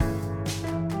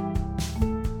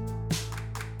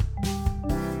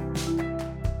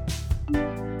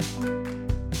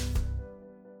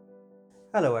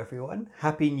Hello, everyone.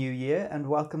 Happy New Year and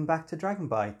welcome back to Dragon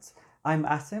Bites. I'm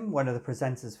Asim, one of the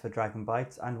presenters for Dragon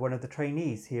Bites and one of the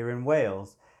trainees here in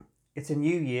Wales. It's a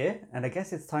new year, and I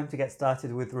guess it's time to get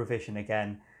started with revision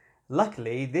again.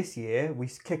 Luckily, this year we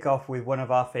kick off with one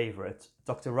of our favourites,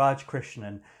 Dr. Raj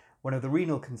Krishnan, one of the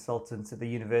renal consultants at the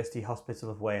University Hospital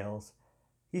of Wales.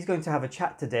 He's going to have a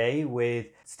chat today with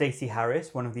Stacey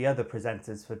Harris, one of the other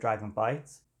presenters for Dragon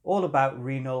Bites, all about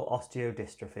renal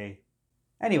osteodystrophy.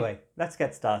 Anyway, let's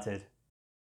get started.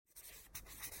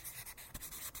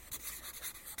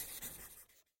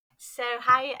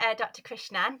 Hi, Dr.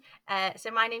 Krishnan.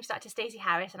 My name's Dr. Stacey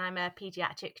Harris, and I'm a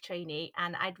paediatric trainee.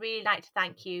 And I'd really like to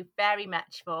thank you very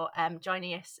much for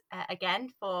joining us again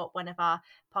for one of our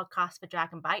podcasts for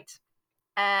Dragon Bite.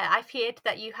 I've heard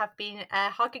that you have been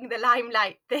hogging the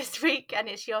limelight this week, and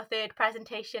it's your third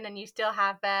presentation, and you still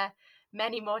have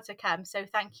many more to come. So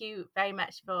thank you very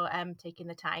much for taking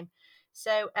the time.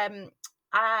 So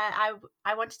I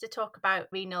wanted to talk about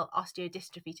renal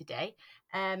osteodystrophy today.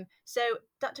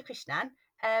 Dr. Krishnan,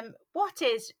 what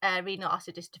is renal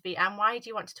osteodystrophy, and why do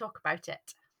you want to talk about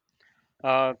it?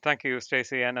 Thank you,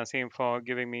 Stacey and Asim, for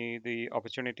giving me the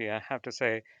opportunity. I have to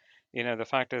say, the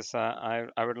fact is, I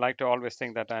would like to always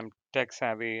think that I'm tech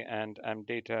savvy and I'm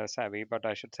data savvy, but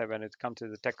I should say when it comes to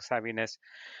the tech savviness,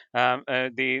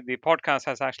 the podcast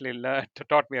has actually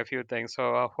taught me a few things.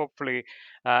 So hopefully,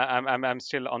 I'm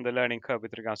still on the learning curve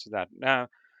with regards to that. Now,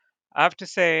 I have to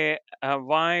say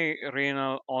why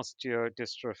renal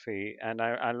osteodystrophy, and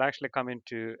I'll actually come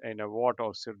into what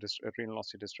renal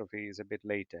osteodystrophy is a bit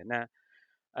later.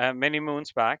 Now, many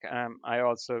moons back, I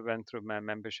also went through my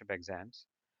membership exams,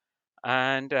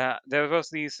 and there was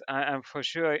these. I'm for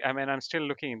sure. I mean, I'm still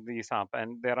looking these up,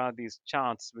 and there are these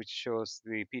charts which shows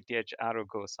the PTH arrow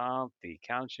goes up, the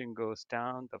calcium goes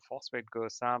down, the phosphate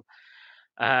goes up,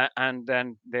 and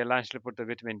then they'll actually put the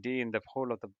vitamin D in the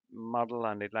whole of the model,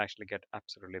 and it'll actually get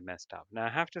absolutely messed up. Now, I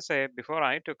have to say, before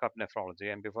I took up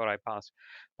nephrology and before I passed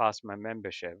my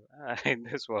membership,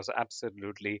 this was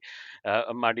absolutely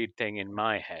a muddied thing in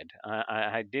my head.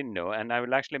 I didn't know, and I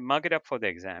will actually mug it up for the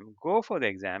exam, go for the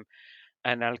exam,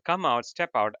 and I'll come out,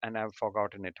 step out, and I've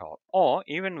forgotten it all. Or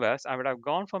even worse, I would have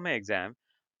gone for my exam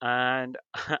and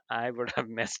I would have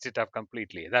messed it up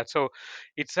completely. That's so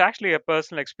it's actually a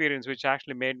personal experience which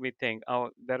actually made me think, oh,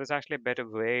 there is actually a better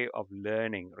way of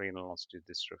learning renal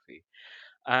osteodystrophy.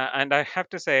 And I have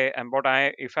to say, and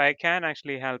if I can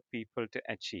actually help people to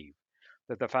achieve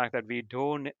that the fact that we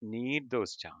don't need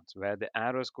those charts where the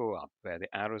arrows go up, where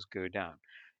the arrows go down,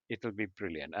 it will be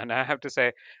brilliant. And I have to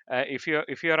say, if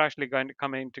you're actually going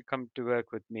to come to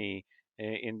work with me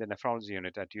in the nephrology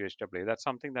unit at UHW, that's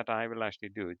something that I will actually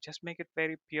do. Just make it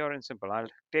very pure and simple. I'll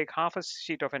take half a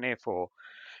sheet of an A4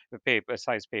 paper,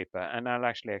 size paper, and I'll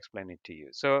actually explain it to you.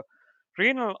 So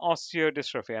renal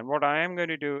osteodystrophy, and what I am going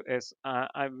to do is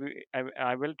I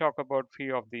will talk about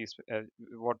few of these,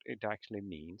 what it actually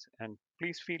means, and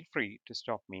please feel free to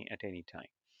stop me at any time,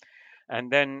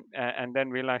 and then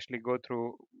we'll actually go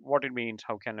through what it means,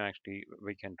 how can actually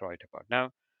we can draw it apart.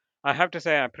 Now, I have to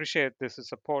say I appreciate this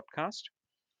is a podcast,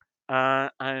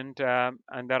 and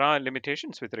there are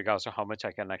limitations with regards to how much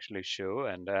I can actually show,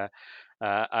 and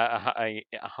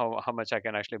how much I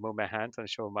can actually move my hands and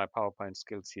show my PowerPoint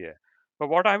skills here. But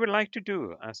what I would like to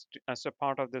do as a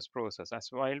part of this process,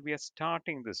 as while we are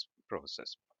starting this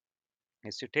process,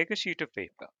 is to take a sheet of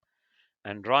paper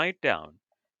and write down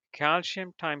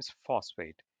calcium times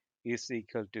phosphate is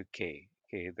equal to K,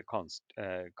 the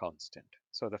constant.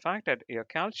 So the fact that your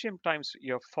calcium times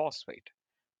your phosphate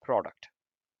product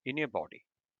in your body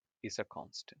is a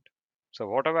constant. So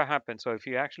whatever happens, so if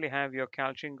you actually have your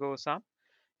calcium goes up,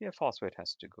 your phosphate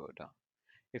has to go down.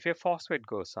 If your phosphate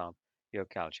goes up, your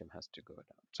calcium has to go down.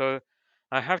 So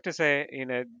I have to say,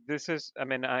 this is. I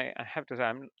mean, I have to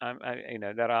say,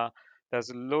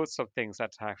 there's loads of things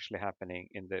that's actually happening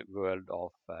in the world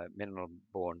of mineral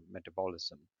bone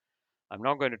metabolism. I'm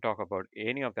not going to talk about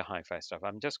any of the hi-fi stuff.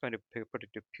 I'm just going to put it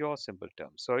to pure simple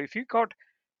terms. So if you got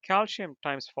calcium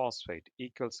times phosphate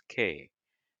equals K,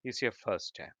 is your first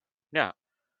step. Now,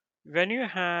 when you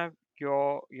have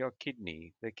your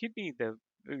kidney, the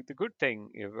good thing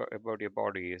about your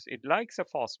body is it likes a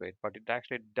phosphate, but it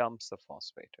actually dumps the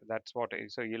phosphate. That's what it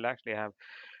is. So you'll actually have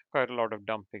quite a lot of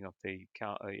dumping of the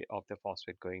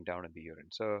phosphate going down in the urine.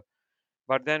 So,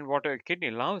 but then what a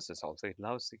kidney loves is also it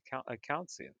loves the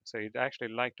calcium. So it actually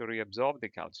like to reabsorb the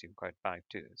calcium quite back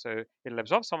too. So it'll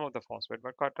absorb some of the phosphate,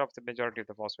 but quite of the majority of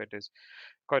the phosphate is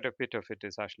quite a bit of it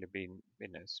is actually being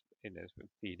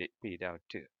peed out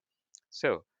too.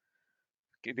 So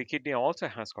the kidney also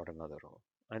has got another role,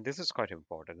 and this is quite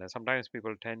important. And sometimes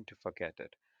people tend to forget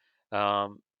it.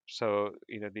 Um, So,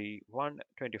 the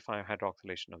 125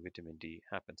 hydroxylation of vitamin D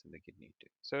happens in the kidney too.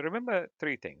 So remember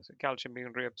three things: calcium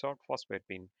being reabsorbed, phosphate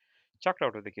being chucked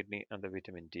out of the kidney, and the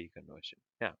vitamin D conversion.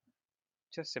 Now,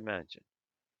 just imagine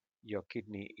your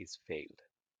kidney is failed.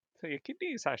 So your kidney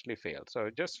is actually failed. So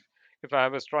just if I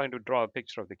was trying to draw a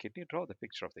picture of the kidney, draw the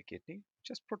picture of the kidney,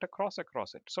 just put a cross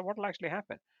across it. So what will actually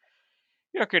happen?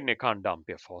 Your kidney can't dump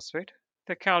your phosphate.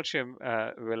 The calcium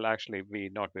will actually be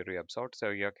not be reabsorbed, so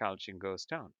your calcium goes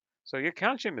down. So your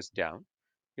calcium is down,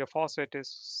 your phosphate is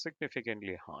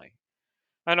significantly high.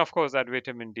 And of course, that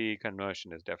vitamin D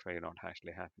conversion is definitely not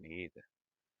actually happening either.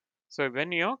 So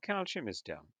when your calcium is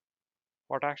down,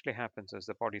 what actually happens is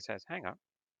the body says, hang on,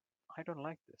 I don't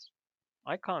like this.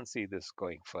 I can't see this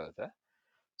going further.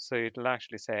 So it'll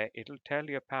actually say, it'll tell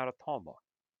your parathormone,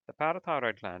 the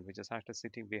parathyroid gland, which is actually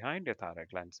sitting behind your thyroid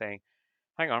gland, saying,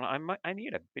 hang on, I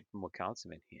need a bit more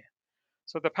calcium in here.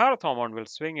 So the parathormone will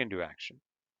swing into action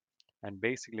and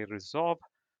basically resorb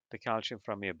the calcium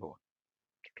from your bone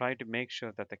to try to make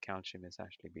sure that the calcium is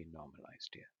actually being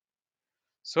normalized here.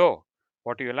 So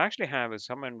what you'll actually have is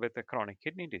someone with a chronic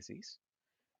kidney disease.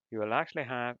 You will actually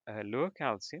have a lower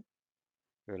calcium,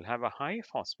 you will have a high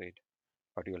phosphate,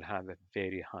 but you'll have a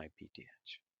very high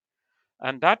PTH.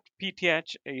 And that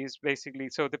PTH is basically,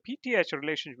 so the PTH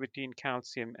relationship between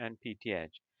calcium and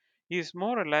PTH is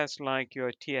more or less like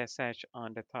your TSH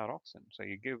and the thyroxine. So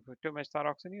you give too much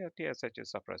thyroxine, your TSH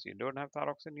is suppressed. You don't have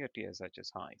thyroxine, your TSH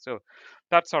is high. So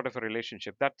that sort of a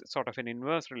relationship, that sort of an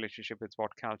inverse relationship is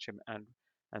what calcium and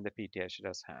the PTH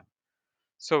does have.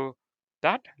 So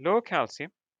that low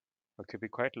calcium, or could be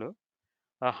quite low,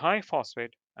 a high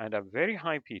phosphate and a very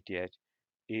high PTH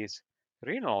is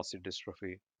renal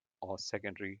osteodystrophy or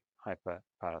secondary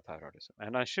hyperparathyroidism.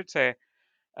 And I should say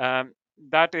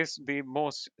that is the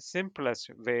most simplest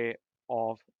way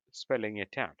of spelling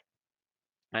it out.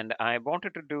 And I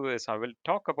wanted to do is I will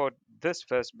talk about this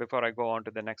first before I go on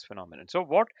to the next phenomenon. So,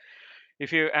 what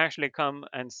if you actually come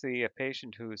and see a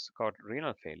patient who's got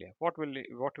renal failure? What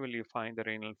will you find the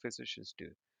renal physicians do?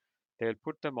 They'll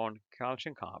put them on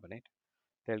calcium carbonate,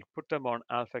 they'll put them on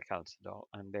alpha calcidol,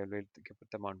 and they will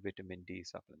put them on vitamin D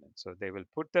supplements. So they will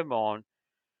put them on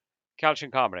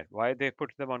calcium carbonate. Why they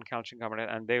put them on calcium carbonate?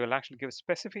 And they will actually give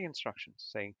specific instructions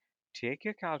saying, take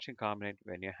your calcium carbonate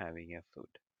when you're having your food.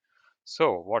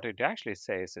 So what it actually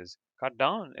says is cut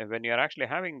down when you're actually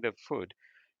having the food,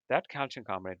 that calcium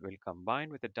carbonate will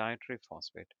combine with the dietary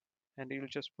phosphate and you'll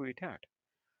just poo it out.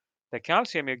 The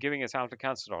calcium you're giving is alpha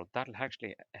calcidol. That'll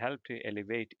actually help to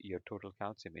elevate your total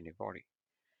calcium in your body.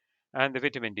 And the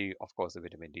vitamin D, of course, the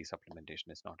vitamin D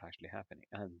supplementation is not actually happening,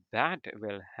 and that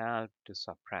will help to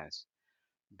suppress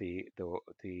the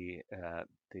the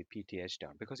the PTH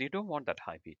down because you don't want that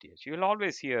high PTH. You'll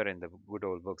always hear in the good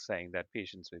old book saying that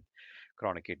patients with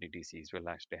chronic kidney disease will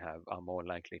actually are more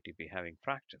likely to be having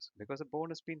fractures because the bone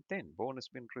has been thin, bone has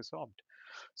been resorbed.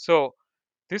 So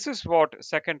this is what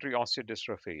secondary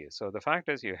osteodystrophy is. So the fact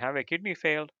is you have a kidney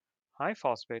failed, high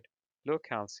phosphate, low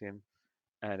calcium,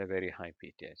 and a very high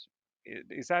PTH.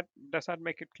 Is that does that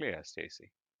make it clear,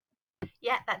 Stacey?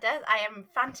 Yeah, that does. I am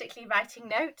frantically writing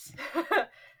notes.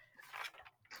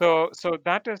 So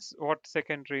that is what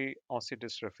secondary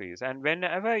osteodystrophy is. And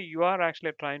whenever you are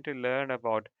actually trying to learn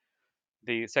about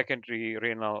the secondary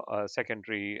renal,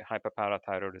 secondary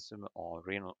hyperparathyroidism or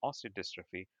renal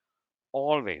osteodystrophy,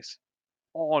 always,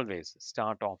 always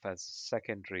start off as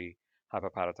secondary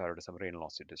hyperparathyroidism, renal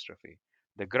osteodystrophy.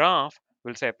 The graph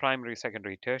will say primary,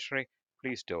 secondary, tertiary.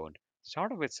 Please don't.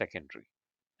 Start off with secondary.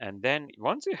 And then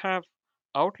once you have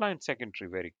outlined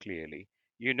secondary very clearly,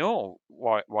 you know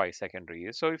why secondary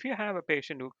is. So if you have a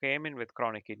patient who came in with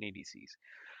chronic kidney disease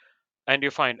and you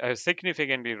find a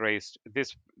significantly raised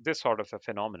this sort of a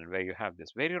phenomenon where you have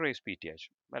this very raised PTH,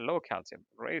 a low calcium,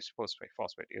 raised phosphate,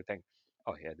 you think,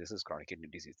 oh yeah, this is chronic kidney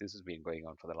disease. This has been going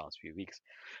on for the last few weeks.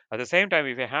 At the same time,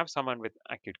 if you have someone with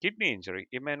acute kidney injury,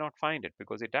 you may not find it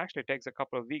because it actually takes a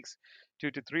couple of weeks, 2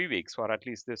 to 3 weeks, for at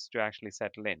least this to actually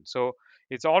settle in. So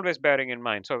it's always bearing in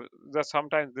mind. So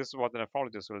sometimes this is what the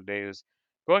nephrologist will do is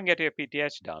go and get your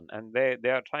PTH done, and they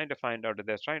are trying to find out.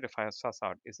 They're trying to suss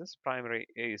out: is this primary?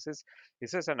 Is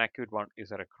this an acute one?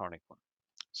 Is it a chronic one?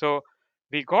 So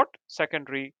we got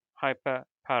secondary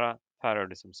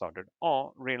hyperparathyroidism sorted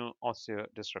or renal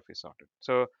osteodystrophy sorted.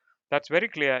 So that's very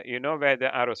clear. You know where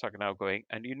the arrows are now going,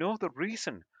 and you know the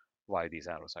reason why these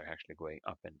arrows are actually going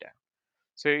up and down.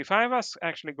 So if I was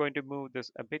actually going to move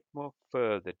this a bit more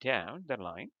further down the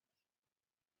line,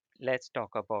 let's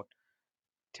talk about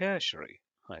tertiary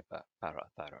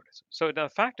hyperparathyroidism. So the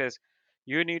fact is,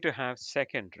 you need to have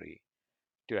secondary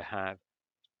to have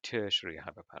tertiary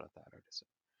hyperparathyroidism.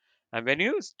 And when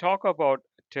you talk about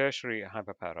tertiary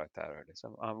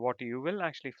hyperparathyroidism, what you will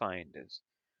actually find is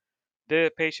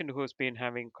the patient who's been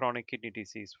having chronic kidney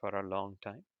disease for a long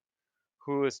time,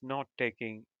 who is not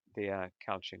taking their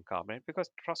calcium carbonate, because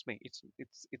trust me, it's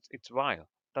vile.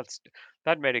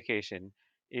 That medication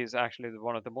is actually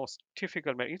one of the most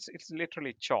difficult. It's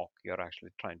literally chalk you're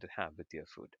actually trying to have with your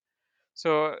food.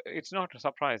 So it's not a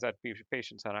surprise that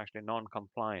patients are actually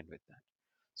non-compliant with that.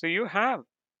 So you have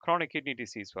chronic kidney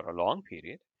disease for a long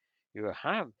period. You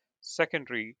have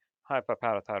secondary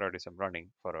hyperparathyroidism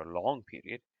running for a long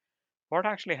period. What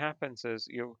actually happens is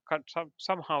you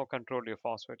somehow control your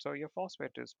phosphate. So your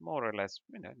phosphate is more or less,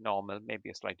 normal,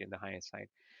 maybe slightly in the higher side.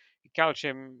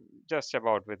 Calcium just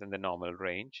about within the normal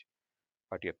range,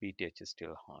 but your PTH is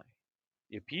still high.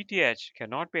 Your PTH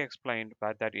cannot be explained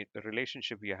by the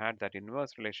relationship you had, that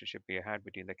inverse relationship you had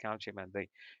between the calcium and the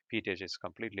PTH is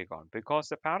completely gone, because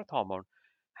the parathormone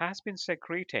has been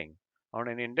secreting on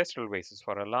an industrial basis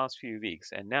for the last few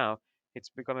weeks, and now it's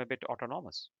become a bit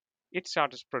autonomous. It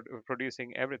starts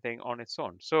producing everything on its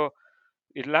own. So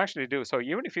it'll actually do. So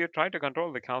even if you try to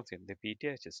control the calcium, the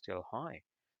PTH is still high.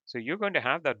 So you're going to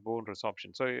have that bone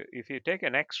resorption. So if you take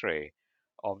an X-ray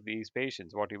of these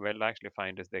patients, what you will actually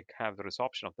find is they have the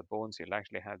resorption of the bones. You'll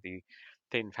actually have the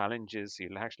thin phalanges.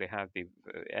 You'll actually have the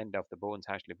end of the bones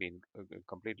actually being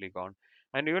completely gone,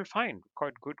 and you will find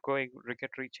quite good going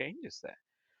ricketry changes there.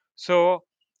 So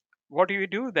what do you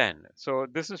do then? So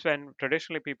this is when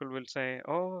traditionally people will say,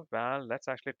 oh, well, let's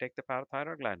actually take the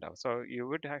parathyroid gland out. So you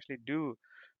would actually do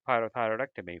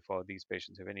parathyroidectomy for these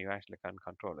patients when you actually can't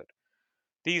control it.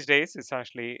 These days, it's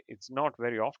not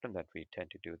very often that we tend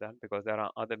to do that, because there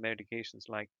are other medications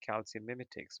like calcium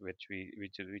mimetics, which we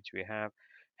have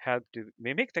help to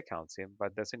mimic the calcium,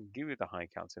 but doesn't give you the high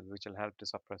calcium, which will help to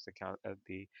suppress the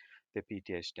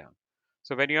PTH down.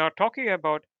 So when you are talking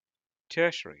about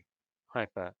tertiary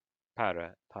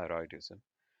hyperparathyroidism,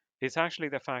 is actually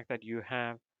the fact that you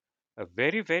have a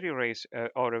very, very raised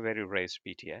or a very raised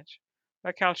PTH,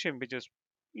 a calcium which is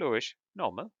lowish,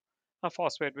 normal, a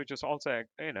phosphate which is also,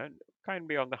 can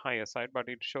be on the higher side, but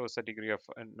it shows a degree of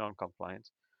non-compliance.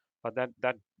 But that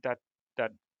that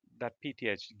that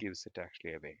PTH gives it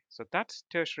actually away. So that's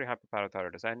tertiary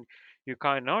hyperparathyroidism, and you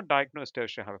cannot diagnose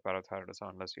tertiary hyperparathyroidism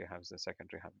unless you have the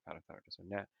secondary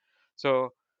hyperparathyroidism. Yeah.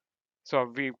 So so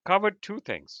we've covered two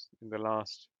things in the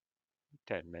last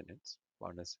 10 minutes.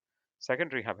 One is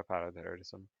secondary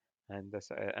hyperparathyroidism, and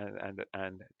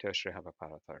tertiary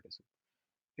hyperparathyroidism.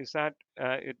 Does that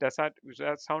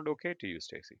sound okay to you,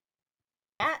 Stacy?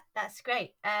 Yeah, that's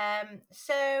great.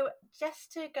 So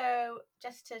just to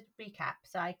recap,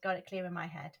 so I got it clear in my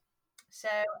head. So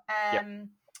Yep,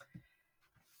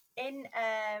 in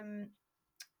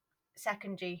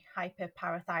secondary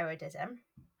hyperparathyroidism,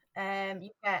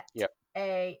 you get yep,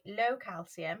 a low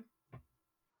calcium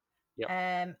yep,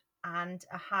 and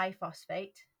a high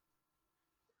phosphate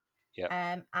yep.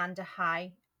 and a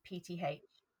high PTH.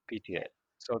 PTH.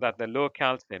 So that the low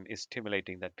calcium is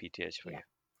stimulating that PTH for Yeah. you.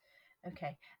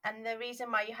 Okay. And the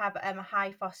reason why you have a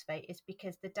high phosphate is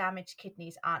because the damaged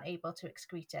kidneys aren't able to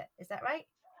excrete it. Is that right?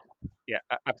 Yeah,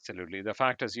 absolutely. The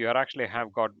fact is, you are actually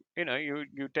have got,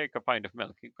 you take a pint of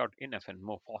milk, you've got enough and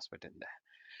more phosphate in there.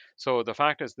 So the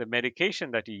fact is, the medication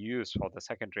that you use for the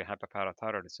secondary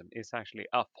hyperparathyroidism is actually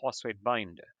a phosphate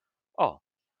binder, or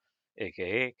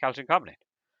aka calcium carbonate.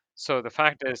 So the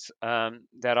fact is,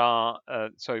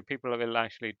 so people will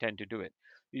actually tend to do it.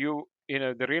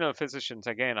 The renal physicians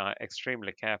again are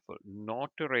extremely careful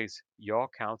not to raise your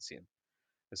calcium.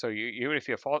 So even if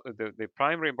the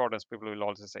primary importance, people will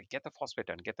also say, get the phosphate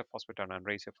down, and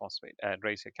raise your phosphate,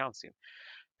 raise your calcium.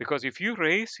 Because if you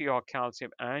raise your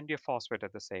calcium and your phosphate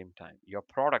at the same time, your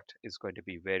product is going to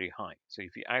be very high. So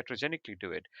if you iatrogenically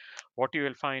do it, what you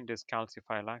will find is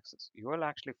calciphylaxis. You will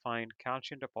actually find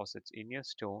calcium deposits in your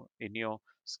stone, in your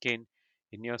skin,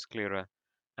 in your sclera,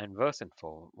 and worse and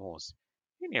foremost,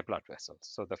 in your blood vessels.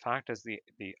 So the fact is, the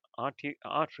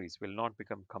arteries will not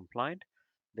become compliant.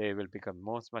 They will become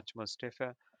much more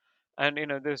stiffer. And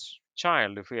this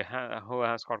child, if who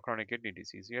has got chronic kidney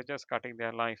disease, you're just cutting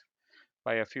their life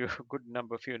by a few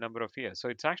number of years. So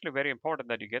it's actually very important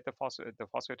that you get the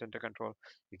phosphate under control,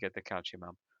 you get the calcium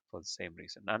up for the same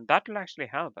reason, and that will actually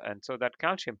help. And so that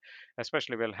calcium,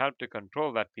 especially, will help to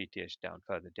control that PTH down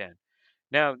further down.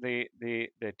 Now, the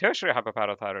tertiary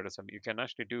hyperparathyroidism, you can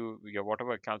actually do your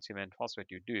whatever calcium and phosphate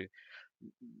you do,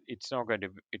 it's not going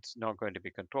to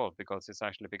be controlled, because it's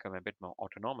actually become a bit more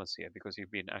autonomous here, because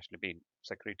you've been actually been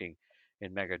secreting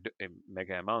in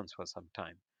mega amounts for some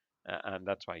time, and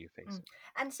that's why you face Mm. it.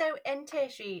 And so in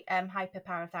tertiary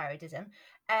hyperparathyroidism,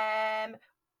 um,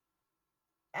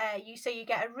 you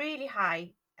get a really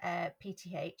high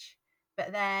PTH,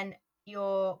 but then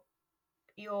your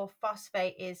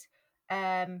phosphate is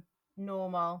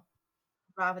normal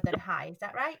rather than high. Is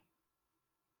that right?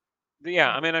 Yeah,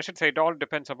 Yeah. I mean, I should say it all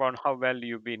depends upon how well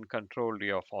you've been controlled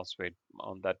your phosphate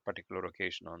on that particular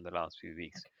occasion on the last few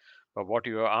weeks. Okay. But what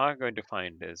you are going to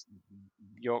find is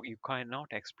you cannot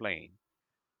explain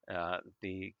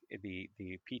the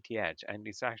PTH, and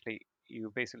it's actually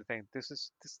you basically think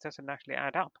this doesn't actually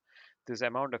add up. This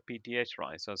amount of PTH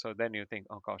rise. So then you think,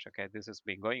 oh gosh, okay, this has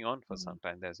been going on for Mm. some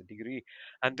time. There's a degree,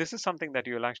 and this is something that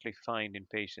you'll actually find in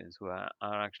patients who are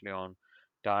actually on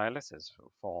dialysis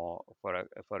for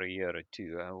a year or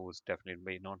two, who's definitely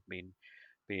may not been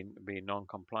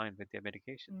non-compliant with their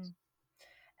medications.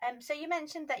 Mm. So you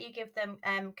mentioned that you give them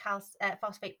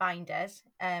phosphate binders,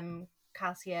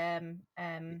 calcium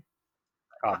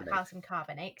Carbonate. calcium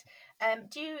carbonate.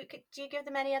 Do you give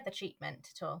them any other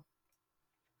treatment at all?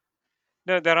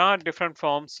 No, there are different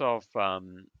forms of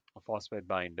phosphate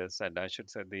binders, and I should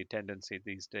say the tendency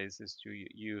these days is to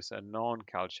use a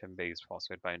non-calcium based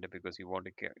phosphate binder because you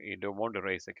don't want to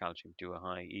raise the calcium too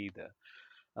high either.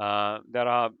 There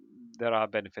are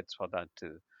benefits for that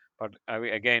too. But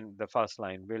again, the first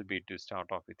line will be to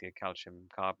start off with a calcium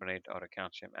carbonate or a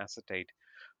calcium acetate.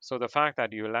 So the fact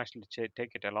that you will actually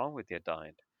take it along with your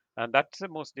diet, and that's the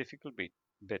most difficult bit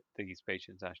these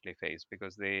patients actually face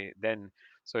because they then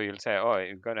so you'll say, oh,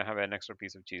 you're going to have an extra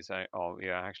piece of cheese, or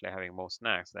you're actually having more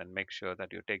snacks. Then make sure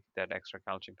that you take that extra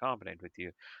calcium carbonate with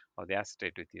you, or the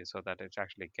acetate with you, so that it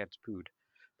actually gets pooed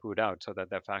out so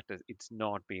that the fact is it's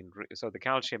not being so the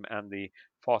calcium and the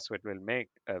phosphate will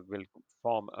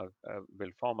form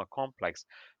a complex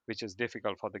which is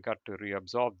difficult for the gut to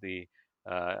reabsorb the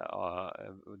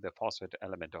phosphate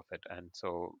element of it, and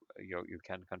so you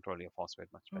can control your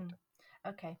phosphate much Mm. better.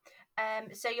 Okay.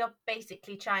 So you're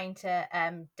basically trying to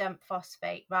dump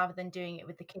phosphate rather than doing it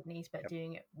with the kidneys, but Yep,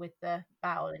 doing it with the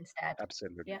bowel instead.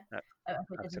 absolutely. Yeah. Oh,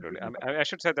 okay, it doesn't Absolutely. even. I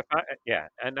should say the fact, yeah,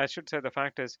 and I should say the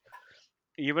fact is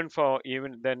even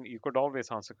then you could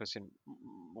always ask the question,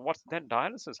 what's then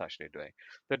dialysis actually doing?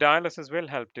 The dialysis will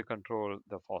help to control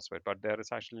the phosphate, but there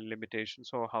is actually limitations.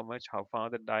 So how far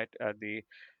the diet, the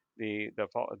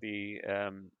pho- the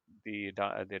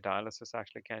dialysis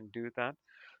actually can do that.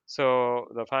 So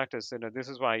the fact is, this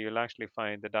is why you'll actually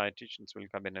find the dietitians will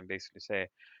come in and basically say,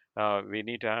 we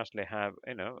need to actually have,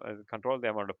 control the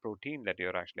amount of protein that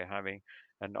you're actually having,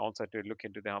 and also to look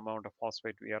into the amount of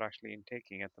phosphate we are actually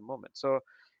intaking at the moment. So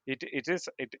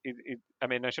I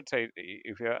mean, I should say,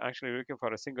 if you're actually looking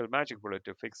for a single magic bullet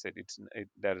to fix it,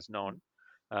 there is none.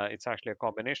 It's actually a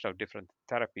combination of different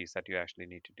therapies that you actually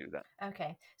need to do that.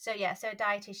 Okay. So yeah, so a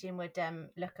dietitian would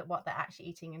look at what they're actually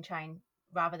eating and try and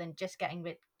rather than just getting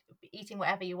rid eating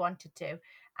whatever you wanted to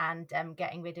and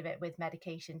getting rid of it with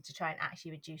medication to try and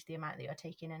actually reduce the amount that you're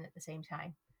taking in at the same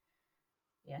time.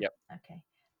 Yeah. Yep. Okay.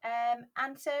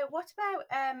 And so what about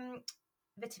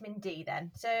vitamin D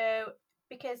then? So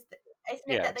because isn't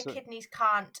it Yeah. that the So kidneys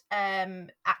can't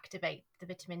activate the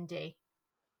vitamin D?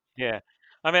 yeah,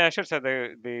 I mean, I should say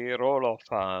the role of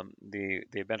the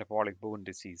metabolic bone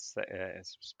disease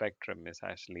spectrum is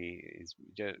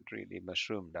just really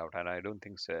mushroomed out, and I don't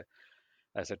think so.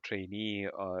 As a trainee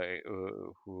or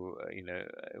who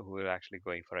who are actually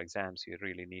going for exams, you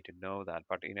really need to know that.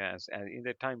 But as in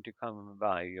the time to come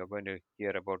by, you're going to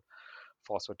hear about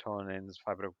phosphotonins,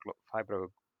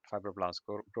 fibroblast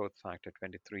growth factor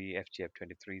 23,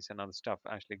 FGF23s, and other stuff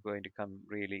actually going to come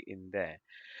really in there.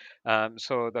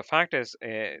 So the fact is,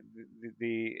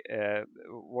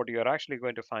 what you're actually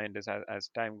going to find is as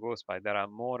time goes by, there are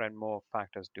more and more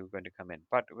factors going to come in.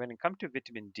 But when it comes to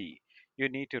vitamin D, you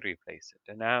need to replace it.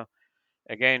 And now,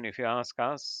 again, if you ask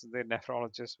us, the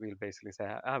nephrologist will basically say,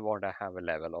 I want to have a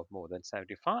level of more than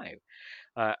 75.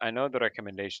 I know the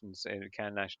recommendations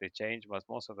can actually change, but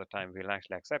most of the time we'll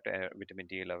actually accept a vitamin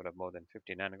D level of more than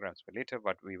 50 nanograms per liter.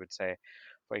 But we would say,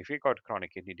 for if you got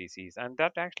chronic kidney disease, and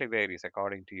that actually varies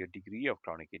according to your degree of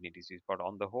chronic kidney disease. But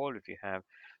on the whole, if you have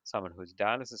someone who's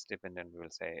dialysis dependent, we will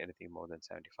say anything more than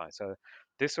 75. So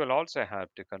this will also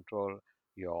help to control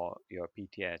your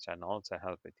PTH and also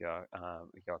help with your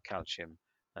calcium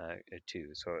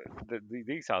too. So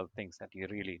these are things that you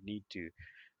really need to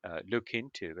look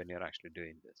into when you're actually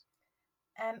doing this.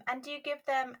 And do you give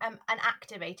them an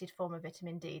activated form of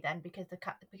vitamin D then because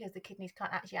the kidneys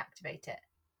can't actually activate it?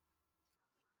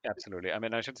 Absolutely. I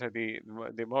mean, I should say the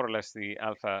more or less the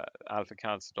alpha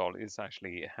calcidol is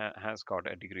actually has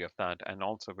got a degree of that, and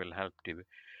also will help to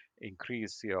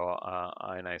increase your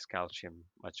ionized calcium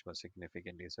much more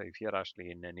significantly. So if you're actually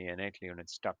in a neonatal unit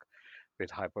stuck with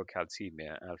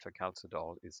hypocalcemia, alpha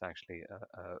calcidol is actually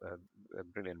a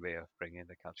brilliant way of bringing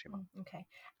the calcium up. Okay.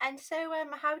 And so,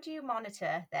 how do you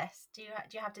monitor this? Do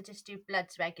you have to just do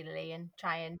bloods regularly and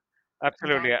try and find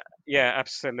Absolutely, out? yeah,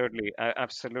 absolutely,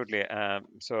 absolutely.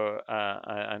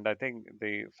 And I think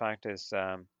the fact is,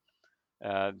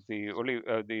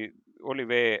 the only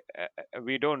way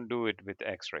we don't do it with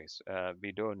X-rays.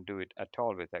 We don't do it at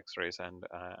all with X-rays. And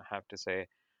I have to say,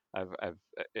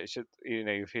 it should,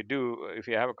 if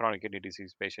you have a chronic kidney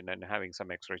disease patient and having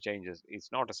some X-ray changes,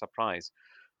 it's not a surprise.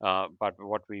 But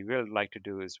what we will like to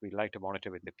do is we like to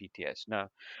monitor with the PTH. Now,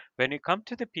 when you come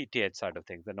to the PTH side of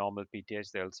things, the normal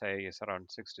PTH, they'll say is around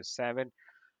 6 to 7.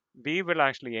 We will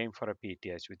actually aim for a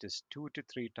PTH which is 2 to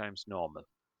 3 times normal.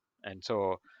 And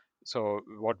so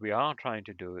what we are trying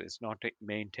to do is not to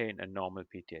maintain a normal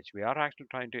PTH. We are actually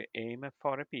trying to aim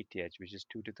for a PTH which is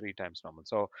 2 to 3 times normal.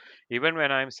 So even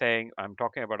when I'm saying I'm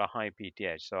talking about a high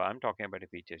PTH, so I'm talking about a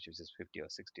PTH which is 50 or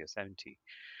 60 or 70.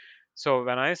 So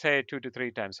when I say 2 to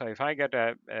 3 times, so if I get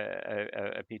a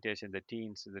PTH in the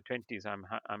teens, in the 20s, I'm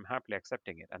happily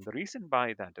accepting it. And the reason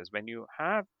by that is when you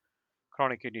have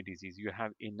chronic kidney disease, you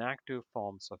have inactive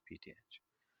forms of PTH.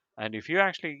 And if you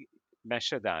actually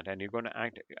measure that and you're going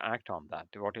to act on that,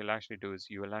 what you'll actually do is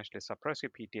you will actually suppress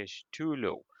your PTH too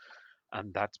low,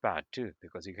 and that's bad too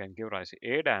because you can give rise to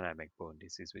adynamic bone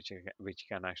disease, which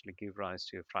can actually give rise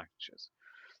to fractures.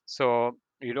 So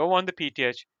you don't want the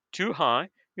PTH too high,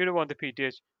 you don't want the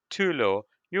PTH too low.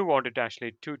 You want it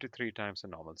actually 2 to 3 times the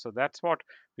normal. So that's what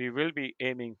we will be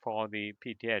aiming for the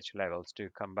PTH levels to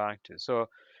come back to. So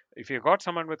if you've got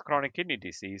someone with chronic kidney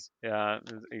disease,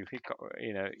 if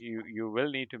you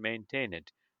will need to maintain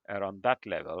it around that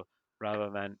level rather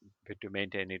than to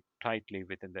maintain it tightly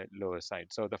within the lower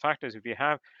side. So the fact is,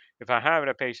 if I have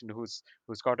a patient who's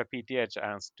got a PTH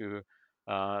as to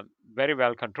uh, very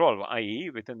well controlled, i.e.,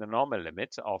 within the normal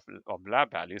limits of lab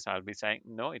values, I'll be saying,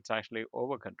 no, it's actually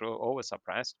over control, over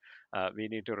suppressed. We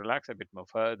need to relax a bit more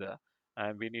further,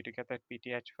 and we need to get that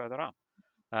PTH further up.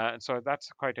 So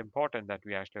that's quite important that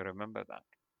we actually remember that.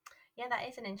 Yeah, that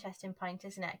is an interesting point,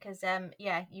 isn't it? Because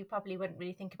yeah, you probably wouldn't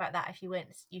really think about that if you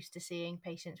weren't used to seeing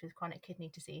patients with chronic kidney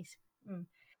disease. Mm,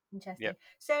 Yeah. interesting.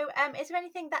 So, is there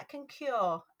anything that can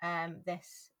cure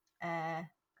this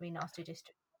renal artery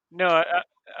dystrophy? No,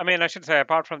 I mean, I should say,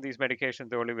 apart from these medications,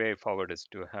 the only way forward is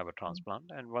to have a Mm.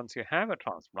 transplant. And once you have a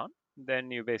transplant, then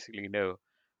you basically know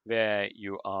where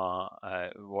you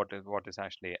are, what is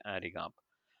actually adding up.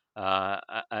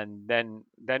 And then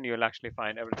you'll actually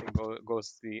find everything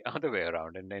goes the other way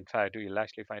around. And in fact, you'll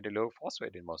actually find a low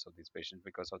phosphate in most of these patients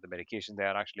because of the medication they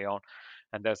are actually on,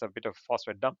 and there's a bit of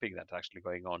phosphate dumping that's actually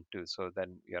going on too. So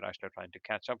then you're actually trying to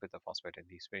catch up with the phosphate in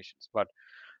these patients. But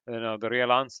the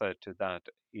real answer to that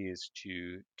is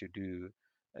to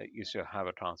have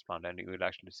a transplant, and you will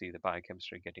actually see the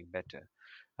biochemistry getting better.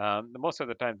 The most of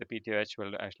the time, the PTH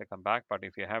will actually come back, but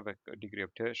if you have a degree of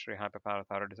tertiary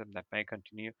hyperparathyroidism, that may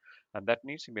continue, and that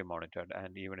needs to be monitored.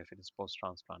 And even if it is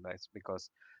post-transplant, it's because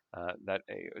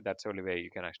that's the only way you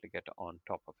can actually get on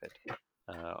top of it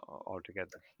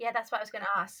altogether. Yeah, that's what I was going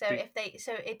to ask. So, The, if they,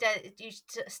 so it does, you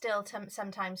still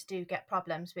sometimes do get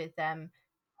problems with uh,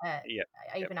 yeah,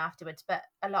 yeah, even afterwards, but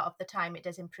a lot of the time it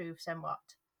does improve somewhat.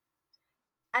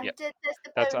 yeah, And does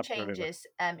the that's bone absolutely right. changes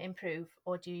improve,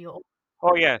 or do you?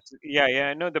 Oh yes, yeah,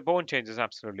 yeah. No, the bone changes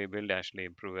absolutely will actually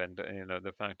improve, and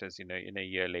the fact is, in a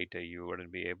year later, you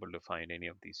wouldn't be able to find any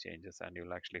of these changes, and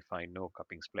you'll actually find no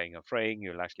cuppings, playing, or fraying.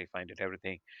 You'll actually find that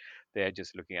everything they are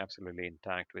just looking absolutely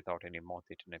intact without any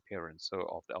moth-eaten appearance,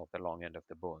 so of the long end of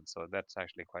the bone. So that's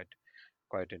actually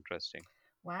quite interesting.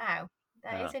 Wow,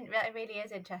 that Uh, isn't that really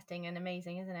is interesting and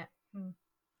amazing, isn't it? Hmm.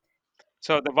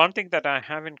 so one thing that I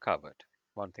haven't covered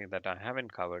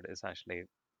is actually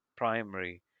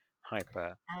primary Yeah.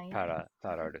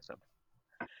 hyperparathyroidism.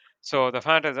 So the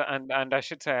fact is, and I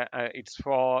should say, it's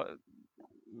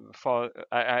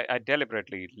I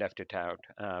deliberately left it out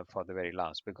for the very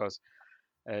last because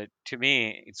to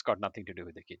me it's got nothing to do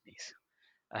with the kidneys.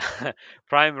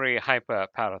 Primary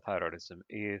hyperparathyroidism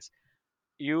is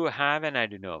you have an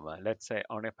adenoma, let's say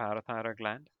on a parathyroid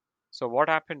gland. So what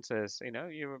happens is,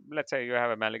 you let's say you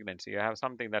have a malignancy, you have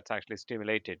something that's actually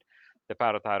stimulated the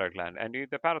parathyroid gland, and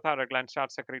the parathyroid gland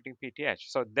starts secreting PTH.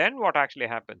 So then what actually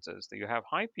happens is that you have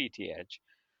high PTH,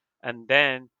 and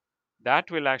then that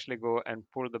will actually go and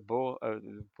pull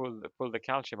the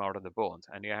calcium out of the bones,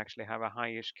 and you actually have a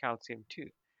highish calcium too.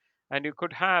 And you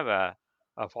could have a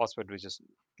phosphate which is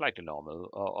slightly normal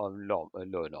or low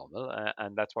normal,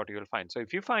 and that's what you'll find. So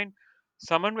if you find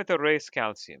someone with a raised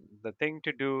calcium, the thing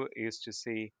to do is to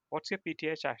see what's your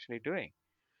PTH actually doing.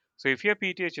 So if your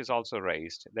PTH is also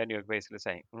raised, then you're basically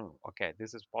saying, okay,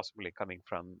 this is possibly coming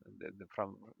from the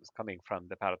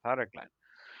parathyroid gland.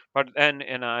 But then,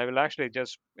 I will actually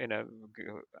just,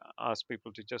 ask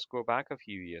people to just go back a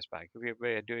few years back. If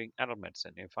we were doing adult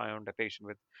medicine, if I found a patient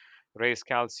with raised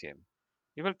calcium,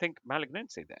 you will think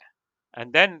malignancy there.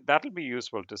 And then that'll be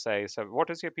useful to say, so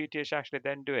what is your PTH actually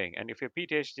then doing? And if your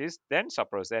PTH is then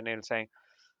suppressed, then it'll say,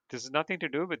 this is nothing to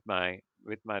do with my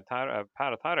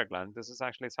parathyroid gland. This is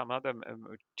actually some other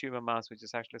tumor mass which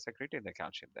is actually secreting the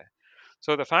calcium there.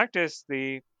 So the fact is,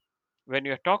 when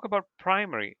you talk about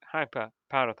primary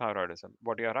hyperparathyroidism,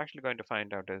 what you are actually going to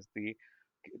find out is the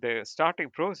starting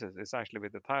process is actually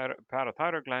with the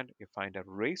parathyroid gland. You find a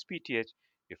raised PTH,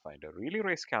 you find a really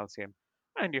raised calcium,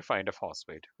 and you find a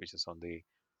phosphate which is on the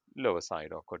lower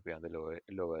side or could be on the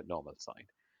lower normal side,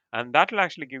 and that will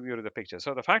actually give you the picture.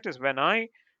 So the fact is, when I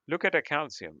look at a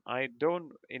calcium, I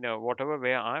don't, whatever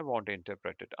way I want to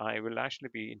interpret it, I will actually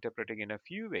be interpreting in a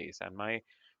few ways, and my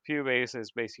few ways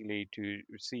is basically to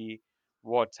see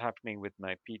what's happening with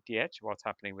my PTH, what's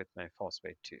happening with my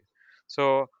phosphate too.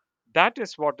 So that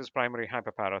is what is primary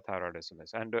hyperparathyroidism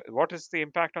is. And what is the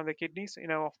impact on the kidneys?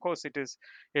 Of course, it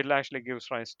actually gives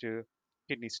rise to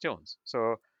kidney stones.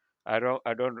 So I don't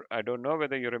know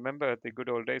whether you remember the good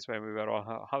old days when we were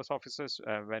all house officers,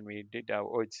 when we did our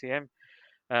OHCM.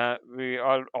 We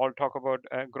all talk about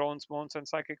Crohn's, bones, and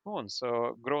psychic wounds.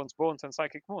 So Crohn's, bones, and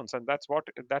psychic wounds, and that's what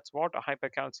a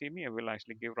hypercalcemia will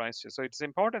actually give rise to. So it's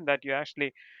important that you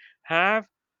actually have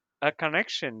a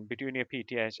connection between your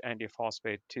PTH and your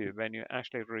phosphate too, when you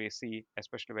actually really see,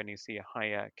 especially when you see a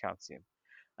higher calcium,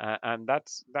 and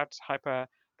that's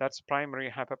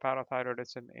primary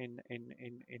hyperparathyroidism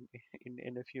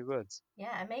in a few words.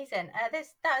 Yeah, amazing. That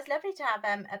was lovely to have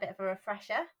a bit of a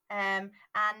refresher.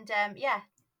 Yeah,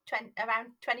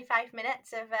 around 25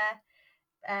 minutes of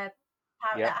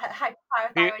Yeah.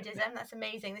 hyperparathyroidism. That's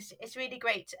amazing. It's really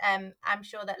great. I'm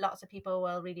sure that lots of people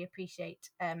will really appreciate.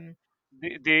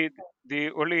 The the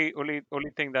the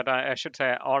only thing that I should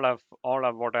say, all of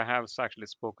what I have actually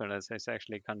spoken is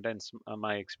actually condensed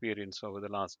my experience over the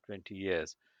last 20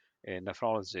 years in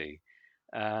nephrology.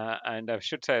 And I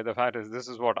should say, the fact is, this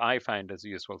is what I find is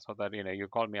useful, so that you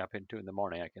call me up in 2 in the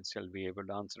morning, I can still be able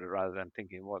to answer it rather than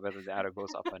thinking whether the arrow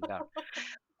goes up and down.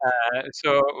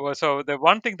 So the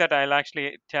one thing that I'll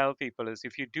actually tell people is,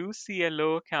 if you do see a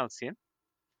low calcium,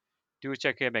 do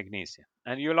check your magnesium,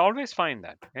 and you'll always find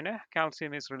that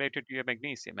calcium is related to your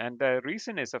magnesium. And the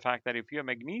reason is the fact that if your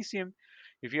magnesium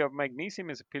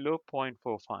is below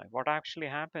 0.45, what actually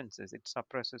happens is it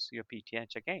suppresses your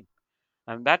PTH again,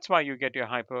 and that's why you get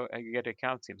a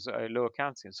calcium, so a lower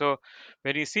calcium. So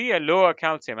when you see a lower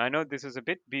calcium, I know this is a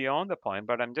bit beyond the point,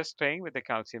 but I'm just staying with the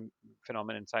calcium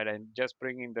phenomenon side and just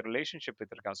bringing the relationship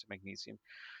with the calcium magnesium.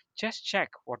 Just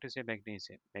check what is your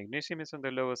magnesium. Magnesium is on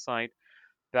the lower side,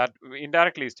 that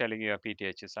indirectly is telling you your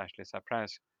PTH is actually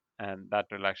suppressed. And that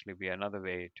will actually be another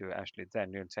way to actually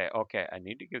then you'll say, okay, I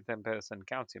need to give them person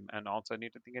calcium, and also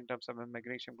need to think in terms of a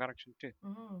magnesium correction too.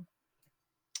 Mm.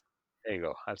 There you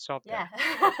go. I'll stop there.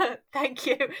 Yeah, thank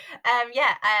you.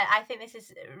 Yeah, I think this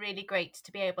is really great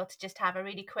to be able to just have a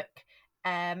really quick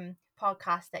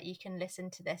podcast that you can listen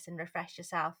to this and refresh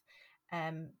yourself,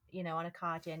 on a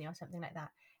car journey or something like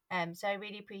that. So I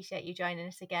really appreciate you joining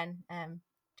us again,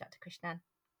 Dr. Krishnan.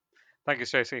 Thank you,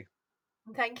 Stacey.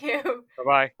 Thank you.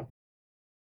 Bye-bye.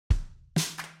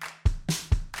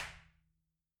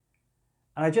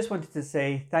 And I just wanted to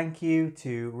say thank you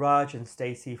to Raj and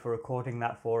Stacey for recording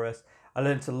that for us. I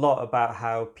learned a lot about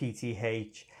how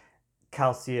PTH,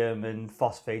 calcium and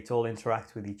phosphate all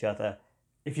interact with each other.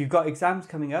 If you've got exams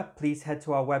coming up, please head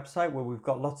to our website where we've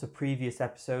got lots of previous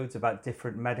episodes about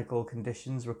different medical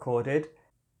conditions recorded.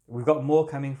 We've got more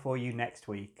coming for you next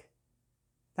week.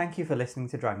 Thank you for listening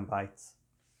to Dragon Bites.